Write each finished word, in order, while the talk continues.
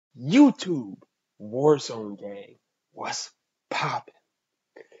YouTube Warzone gang, what's poppin'?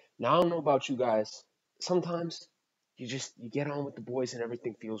 Now I don't know about you guys. Sometimes you get on with the boys and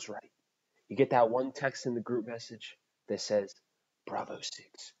everything feels right. You get that one text in the group message that says Bravo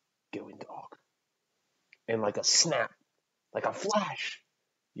 6, going dog. And like a snap, like a flash,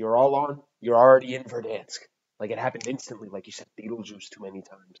 you're all on, you're already in Verdansk. Like it happened instantly, like you said Beetlejuice too many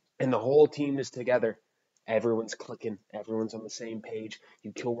times. And the whole team is together. Everyone's clicking. Everyone's on the same page.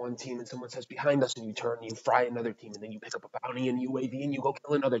 You kill one team and someone says behind us and you turn and you fry another team and then you pick up a bounty in UAV and you go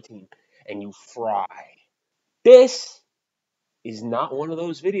kill another team and you fry. This is not one of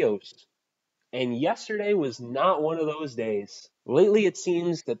those videos. And yesterday was not one of those days. Lately it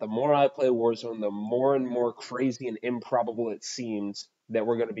seems that the more I play Warzone, the more and more crazy and improbable it seems that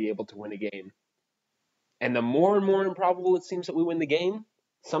we're going to be able to win a game. And the more and more improbable it seems that we win the game,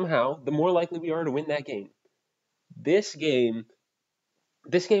 somehow, the more likely we are to win that game. This game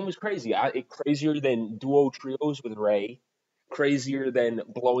was crazy. Crazier than duo trios with Ray. Crazier than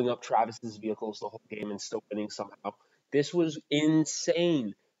blowing up Travis's vehicles the whole game and still winning somehow. This was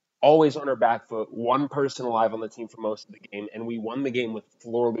insane. Always on our back foot. One person alive on the team for most of the game. And we won the game with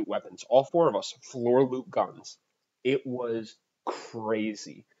floor loot weapons. All four of us, floor loot guns. It was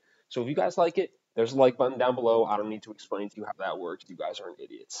crazy. So if you guys like it, there's a like button down below. I don't need to explain to you how that works. You guys aren't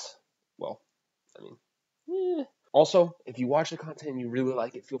idiots. Well, I mean, Also, if you watch the content and you really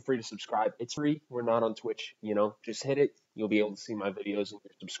like it, feel free to subscribe. It's free. We're not on Twitch, just hit it. You'll be able to see my videos in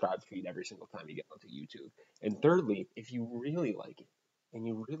your subscribe feed every single time you get onto YouTube. And thirdly, if you really like it and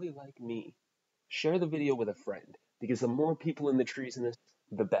you really like me, share the video with a friend because the more people in the trees in this,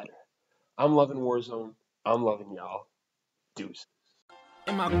 the better. I'm loving Warzone. I'm loving y'all. Deuces.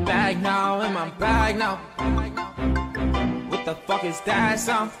 In my bag now, What the fuck is that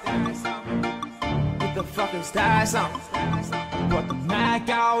sound? What the fuck is that sound? Brought the Mac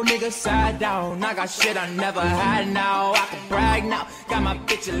out, nigga sat down. I got shit I never had now. I can brag now. Got my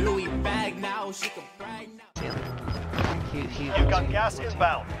bitch a Louis bag now. She can brag now. You've got gas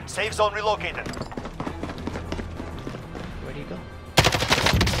inbound. Safe zone relocated. Where'd he go?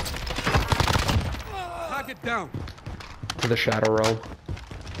 Target down. To the Shadow Realm.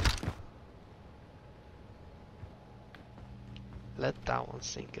 Let that one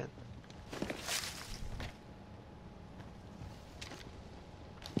sink in.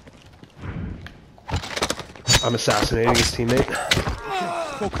 I'm assassinating his teammate.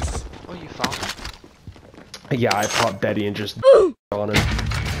 Focus. Oh, you found him? Yeah, I popped Betty and just on him.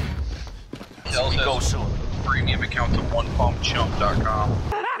 We go soon. Premium account to onepumpchump.com.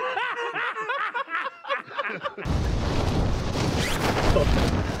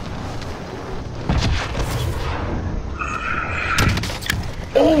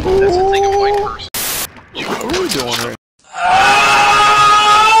 That's a thing of white person. What are we doing right now?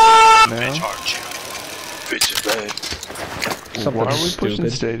 Bitch hard you. Bitch is bad. Something Why are we pushing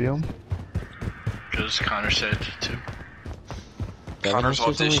stupid. stadium? Because Connor said to. That Connor's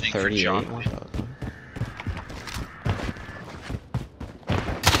was only auditioning for 38. John. What the-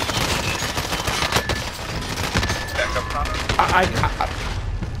 Back up, Connor.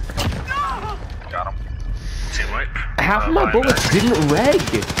 Got him. See what? Half of my bullets didn't reg.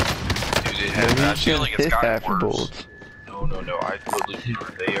 Dude, it has that feeling it's hit gotten half your worse. bullets. No. I totally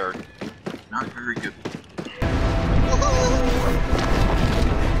they are not very good.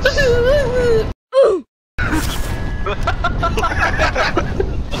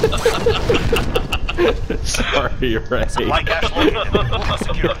 Sorry, Ray. Supply cache located.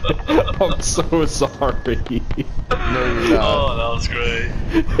 Secure. I'm so sorry. No, you're not. Oh, that was great.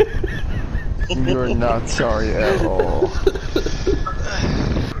 You're not sorry at all.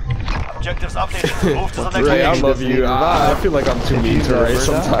 Objectives updated. Move to the next Ray, I location. love you. I feel like I'm too mean to Ray never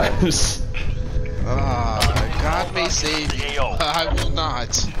sometimes. God may save you. AO. I will not.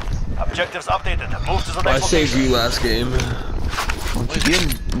 Objectives updated. Move to the I next saved location. you last game. Once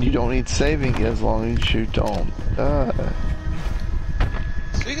again, you don't need saving as long as you don't die.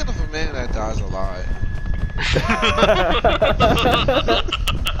 Speaking of a man that dies alive.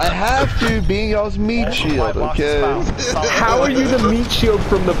 I have to be y'all's meat shield, okay? How are you the meat shield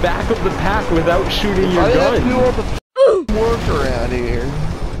from the back of the pack without shooting your I have to do gun? all the work around here.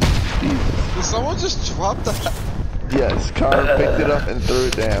 Jesus. Did someone just drop that? Yes, Connor picked it up and threw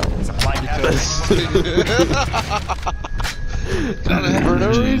it down. Supply cache. For no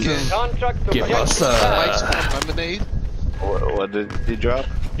reason. Give us Mike's lemonade. What did he drop?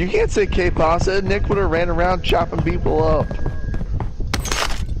 You can't say K-Pasa. Nick would have ran around chopping people up.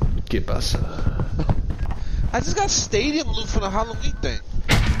 Give us I just got stadium loot for the Halloween thing.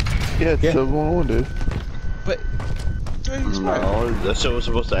 Yeah, it's still going on, dude. But No, That's how it was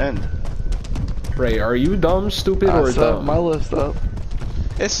supposed to end. Ray, are you dumb, stupid, I or set dumb? my list up.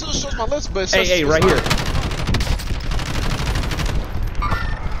 It still shows my list, but it Hey, says hey, it's right not. here.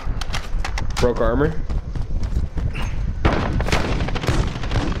 Broke armor.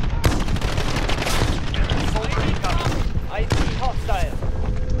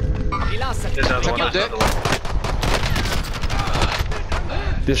 There's another one. Check There's your another one.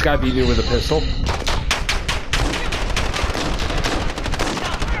 This guy beat me with a pistol.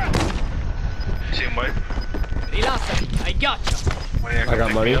 Team wipe. I got you. I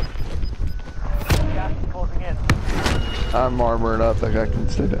got money. I'm armoring up like I can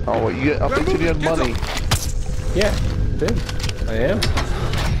see it. Oh, wait, I think you had money. Yeah, did. I am.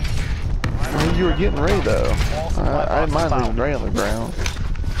 I mean, you were getting Ray though. I didn't mind leaving Ray on the ground.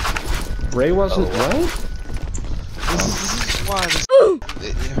 Ray wasn't right? This is why this.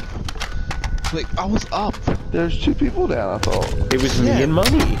 Like, I was up. There's 2 people down, I thought. It was me and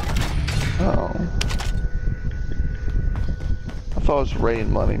money. Oh. I thought it was Ray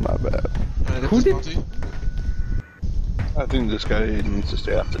and money, my bad. Who did- I think this guy needs to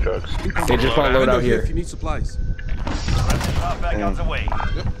stay off the drugs. They just want to load out If here. you need supplies. Back out the way.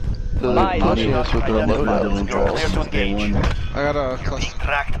 The pushing us with their loadout and You're clear drugs. to engage. I got a Being cluster.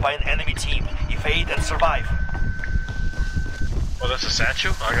 tracked by an enemy team. Evade and survive. Oh, that's a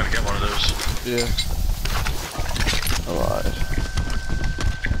statue? I gotta get one of those. Yeah. Alright.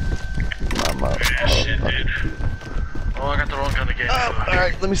 I'm up. Yeah, shit, dude. Oh, I got the wrong kind of game.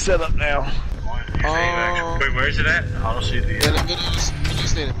 Alright, let me set up now. Wait, where is it at? I don't see the Yeah, the middle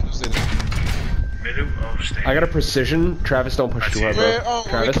stadium. middle. Oh, stay. I got a precision. Travis, don't push too hard, Where, bro. where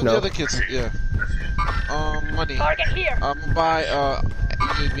Travis, come the no. other kids? Yeah. Money. Target here. I'm gonna buy,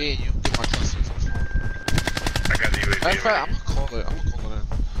 UAV and you get my cluster for the phone. I got the UAV. In fact, I'm gonna call it in.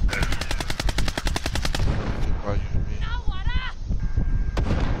 Buy UAV.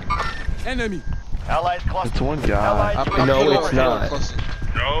 Enemy. Allied cluster. It's one guy. Allied No, UAV it's not. Cluster.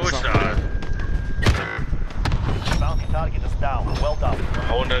 No, it's not. Bounty target is down. Well done. A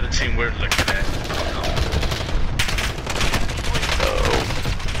whole nother team we're looking at.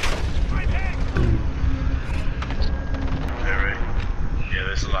 Yeah,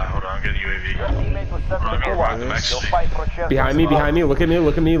 there's a lot. Hold on, I'm getting UAV. Teammate was sent to I'm the gonna ride them gulag. actually. You'll fight for a chance. Behind me, behind me. Look at me,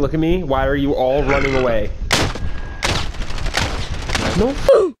 look at me, look at me. Why are you all running away? No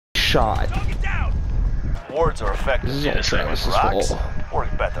shot. Words are effective. This is all Travis's Rocks fault.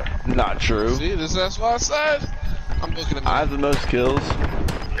 work better. Not true. See, that's what I said. I'm looking at me. I have the most kills.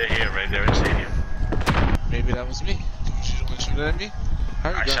 They're here, right there in stadium. Maybe that was me. You want to shoot at me?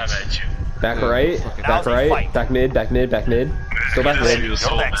 How I shot at you. Back right, back right, back mid, back mid, back mid. Still back mid. You're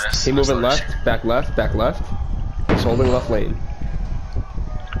next. He moving left, back left, back left. He's holding left lane.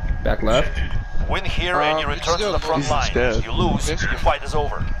 Back left. Win here and you return to the front Jesus, line. dead. You lose, your fight is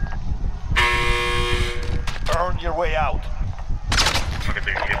over. Earn your way out. Fucking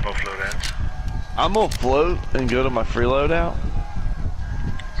thing, get both loadouts. I'm gonna float and go to my free loadout.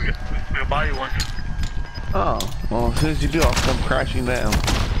 We'll buy you one. Oh, well, as soon as you do, I'll come crashing down.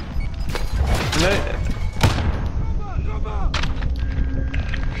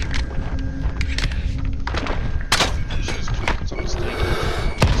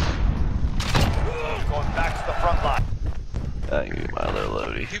 Going back to the front line. I can get my other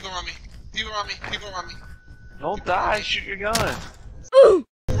loadie. People around me. People around me. People around me. Don't die, shoot your gun. I'm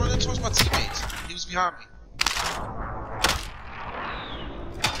running towards my teammates. He was behind me.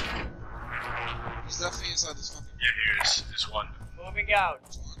 He's definitely inside this fucking. Yeah, here is. There's one. Moving out.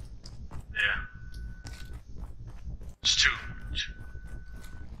 Yeah. There's two.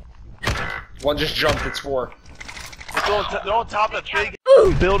 One just jumped, it's 4. They're on top of that big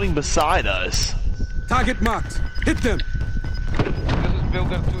building beside us. Target marked. Hit them. This is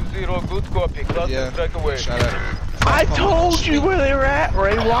Builder 2-0, good copy. Cluster Yeah. strike away. Shut up. I told you where they were at,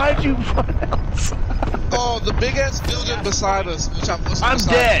 Ray. Why'd you run outside? Oh, the big ass building beside us, which I'm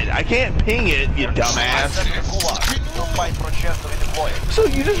dead. I can't ping it, you dumbass. Send the gulag. You'll fight for a chance to redeploy it. So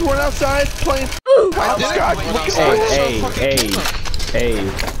you just went outside playing hopscotch? Hey,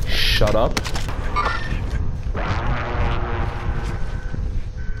 shut up.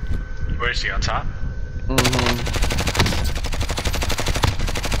 Where is he, on top?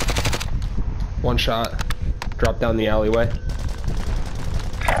 One shot. Drop down the alleyway.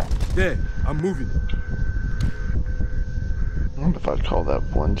 There, I'm moving. I wonder if I'd call that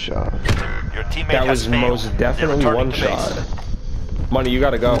one shot. Your teammate That has was failed. most definitely They're returning one to base. shot. Money, you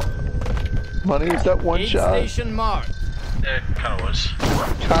gotta go. Money, is that one shot? Station marked. Yeah, kinda was.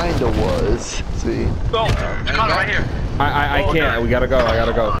 Kinda was. See? Oh, Connor, right here. I can't. We gotta go. I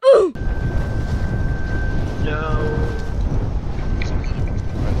gotta go.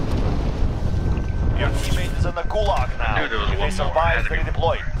 in the gulag now. Dude, there was If they one more survive, they enemy.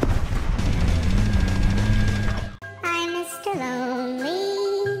 redeploy. I'm Mr.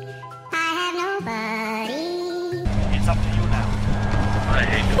 Lonely. I have nobody. It's up to you now. I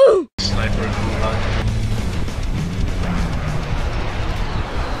hate the sniper gulag.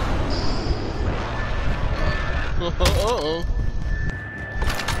 Uh-oh.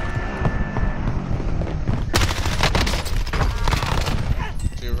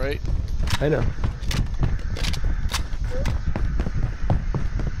 You're right. I know.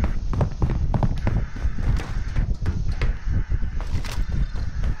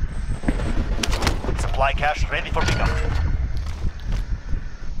 Supply cache ready for pickup.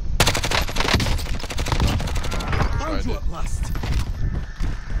 Found you at last.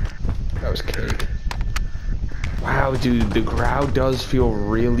 That was cake. Wow, dude, the crowd does feel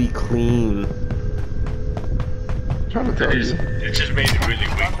really clean. I'm trying to tell you. It just made it really weak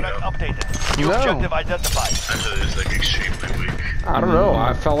Contract now. updated. New No. objective identified. I thought it was like extremely weak. I don't know.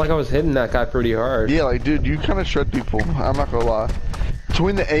 I felt like I was hitting that guy pretty hard. Yeah, like, dude, you kind of shred people. I'm not gonna lie.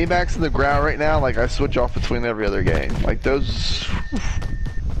 Between the AMAX and the ground right now, like, I switch off between every other game. Like, those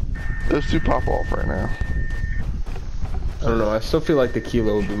two pop off right now. I don't know. I still feel like the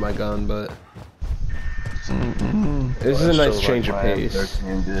Kilo would be my gun, but this is a nice change of pace.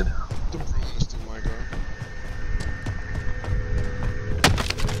 The Bruin is still my gun.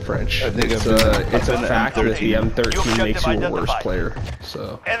 French. I think It's I've been- a I've been fact that the M13 makes you a worse identified. player.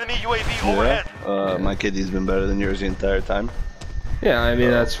 So Enemy UAV overhead. My kitty's been better than yours the entire time. yeah, I mean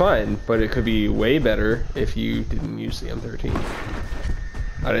that's fine, but it could be way better if you didn't use the M13.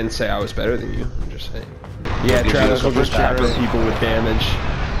 I didn't say I was better than you. I'm just saying. Yeah, Travis will just trap people with damage.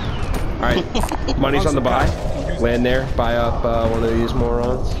 Alright, money's on the buy. Land there, buy up one of these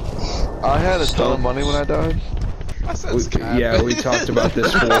morons. I had a ton of money when I died. I said scab. Yeah, we talked about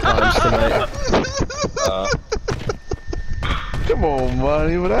this 4 times tonight. Come on,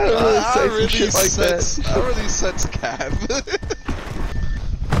 money. Would I really say some shit like that? I really said scab.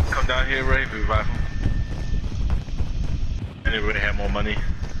 Come down here, Ray, revive him. Anybody have more money?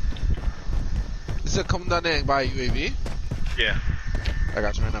 Is it coming down there and buy a UAV? Yeah. I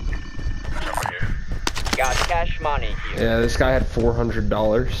got you right now. Come right here. Got cash money here. Yeah, this guy had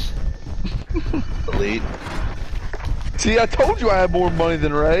 $400. Elite. See, I told you I had more money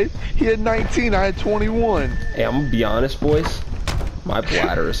than Ray. He had 19, I had 21. Hey, I'm gonna be honest, boys. My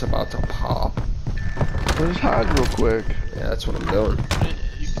bladder is about to pop. Let's hide real quick. Yeah, that's what I'm doing.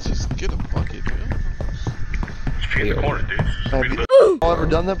 You can just get a bucket, dude. Just be in the corner, dude. Just Have be you the- ever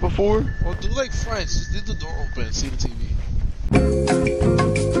done that before? Well, do like French. Just leave the door open and see the TV.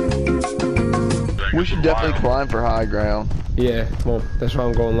 We should definitely climb for high ground. Yeah, come on. That's why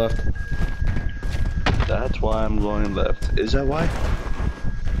I'm going left. That's why I'm going left. Is that why?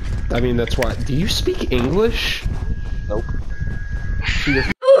 I mean, that's why. Do you speak English? Nope.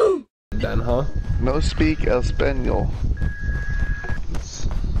 Then, huh? No speak Espanol.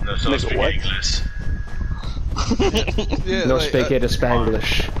 No, so speak what? English. Yeah, No like, speak it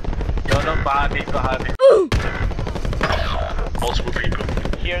Spanglish. Multiple people.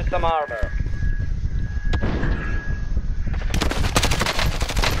 Here's some armor.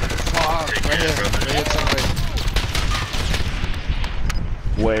 Right here, to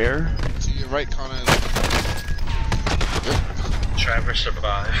the Where? right. To your right, Connor. Travis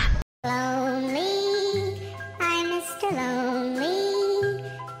survived. Lonely. I'm Mr. Lonely.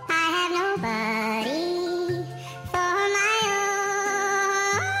 I have nobody for my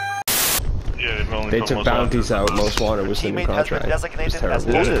own. Yeah, they've only They put took most bounties wanted. out. Most wanted was the new Teammate has been contract. It was designated as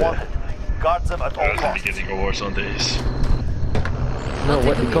terrible. most wanted. Guard them at all It's the costs. beginning of war some days. No,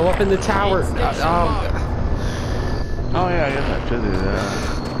 what? Go up in the tower. Oh yeah, I guess I could do that.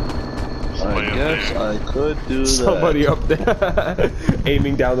 Somebody I up guess there. I could do Somebody that. up there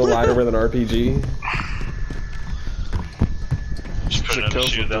aiming down the ladder with an RPG. Just put another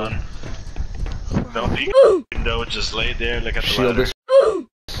shield on. Don't be though, just lay there, look at the Shield ladder. is.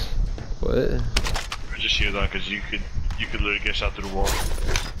 What? Put your shield on, because you could literally get shot through the wall.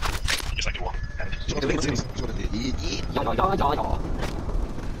 Just like the wall.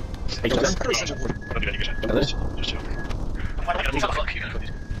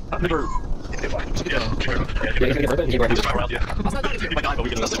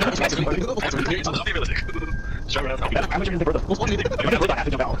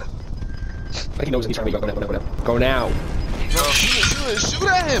 Like he knows he's trying to go now. Go now. Shoot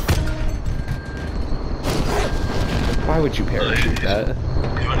at him! Why would you parachute that? He's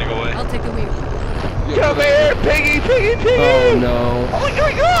running away. I'll take the lead. Come here, piggy, piggy, piggy! Oh no.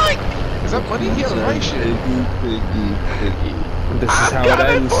 Is that money? He has the right shit. This is how it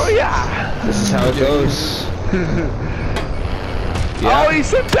ends. This is how it goes. Oh, he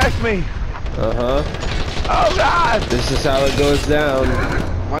said text me. Uh-huh. Oh God. This is how it goes down.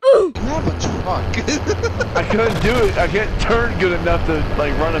 You have a truck. I couldn't do it. I can't turn good enough to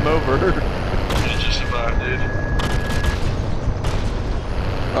like run him over. You just survived, dude.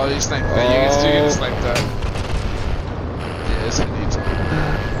 Oh, you sniped that. You can snipe that. Yeah, it's gonna need to.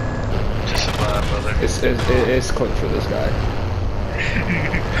 Just survived, brother. It's quick for this guy.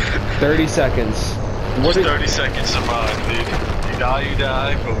 30 seconds. What 30 seconds survive, dude. You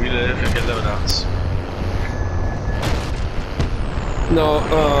die, but we live and get living outs. No.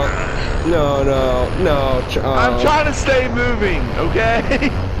 I'm trying to stay moving, okay?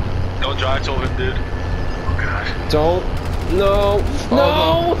 Don't drive to him, dude. Oh God. Don't. No.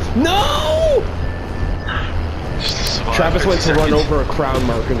 Travis went to run over a crown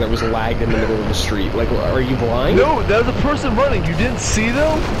marker that was lagged in the middle of the street. Like, are you blind? No, that was a person running. You didn't see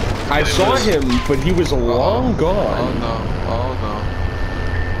them? I saw him, but he was long gone. Oh no. Oh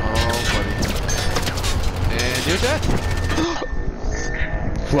buddy. And you're dead.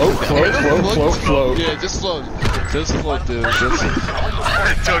 Float. Yeah, just float. Just float, dude. Just float.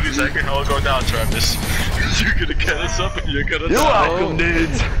 I told you exactly how it'll go down, Travis. You're gonna get us up and you're gonna die. You're welcome,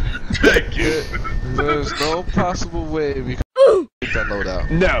 dudes. Thank you. There's no possible way we can get that load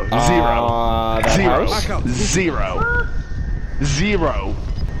out. No, zero.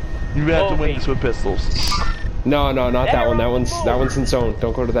 You have to win this with pistols. No, not that one. That one's in zone.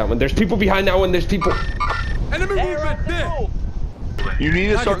 Don't go to that one. There's people behind that one. There's people. Enemy movement there. You need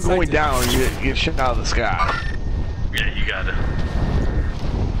to start going down and you get shit out of the sky. Yeah, you gotta.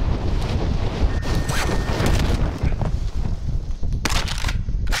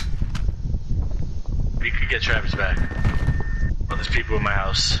 We could get Travis back. Oh, there's people in my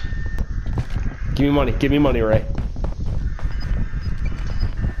house. Give me money, Ray.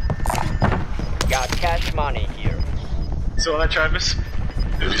 Got cash money here. So that, Travis?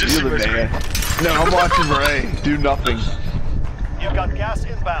 It was just You're the man. No, I'm watching Ray do nothing. You've got gas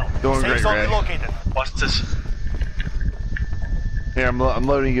inbound. Doing Safe great, zone Ray. relocated. Watch this. Here, I'm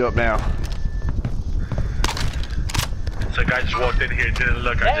loading you up now. So a guy just walked in here, didn't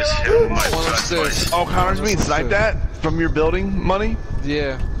look. I just hit him with my One upstairs. Oh, Connor's being sniped at from your building money?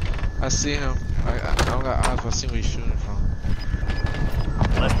 Yeah, I see him. I don't got eyes, but I see where he's shooting from.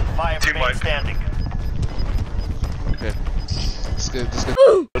 Less than 5 remain standing. Okay. Let's get.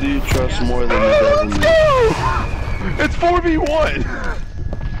 What do you trust more than the devil? It's 4v1!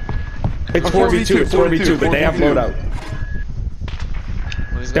 It's 4v2. It's 4v2, but they have loadout.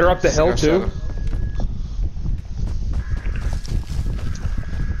 They're up the hill too.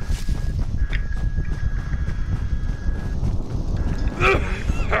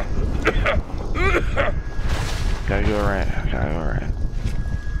 Gotta go around.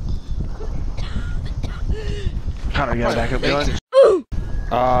 Connor, you got a backup gun?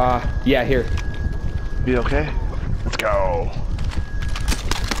 Yeah, here. You okay? Let's go.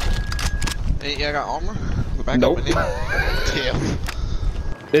 Hey, yeah, I got armor. Go back Nope. up in there. Damn.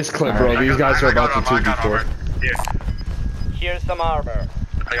 This clip, bro. These guys are about to 2v4. Here. Here's some armor.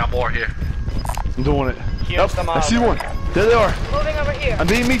 I got more here. I'm doing it. Here's some I armor. see one. There they are. Moving over here. I'm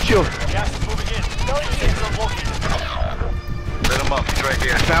being meat shield. Gas is moving in. Safe zone located. Let him up. He's right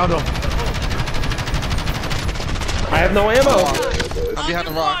here. Found him. I have no ammo. I'm behind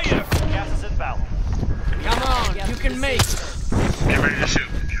the rock. Gas is inbound. Come on, you can make it. Get ready to shoot.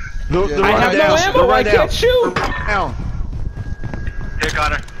 I have no ammo. I can't shoot. Down. Here,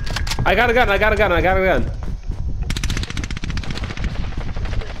 Connor. I got a gun. Where?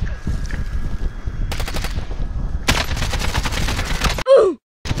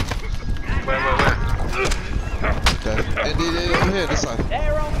 Okay. And they over here, this side.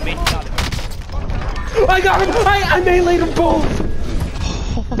 They're on me. I got him. I meleeed them both.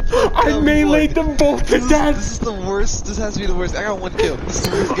 I meleeed them both to death. This is the worst. This has to be the worst. I got 1 kill. This is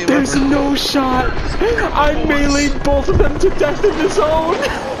the worst game There's ever. no shot. I meleeed both of them to death in the zone.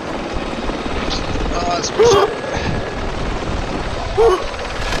 Super shot.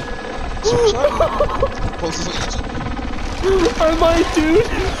 Super shot. Post this on YouTube. I might, dude.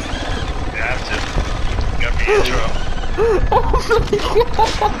 You have to. Got the intro. Oh my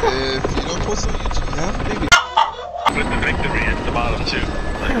god. If you don't post on YouTube, you have to, baby. Put the victory at the bottom too.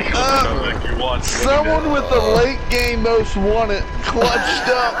 Like you won. Someone with the late game most wanted clutched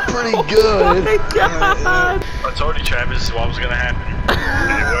up pretty Oh good. my god. I told you, Travis, this is what was gonna happen.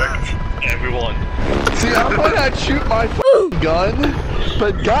 And it worked. And we won. See, I might not shoot my gun,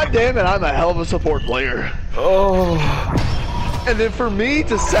 but goddamn it, I'm a hell of a support player. Oh. And then for me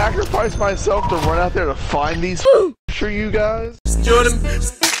to sacrifice myself to run out there to find these for you guys. Jordan,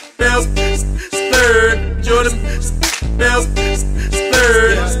 stirred. Jordan, now.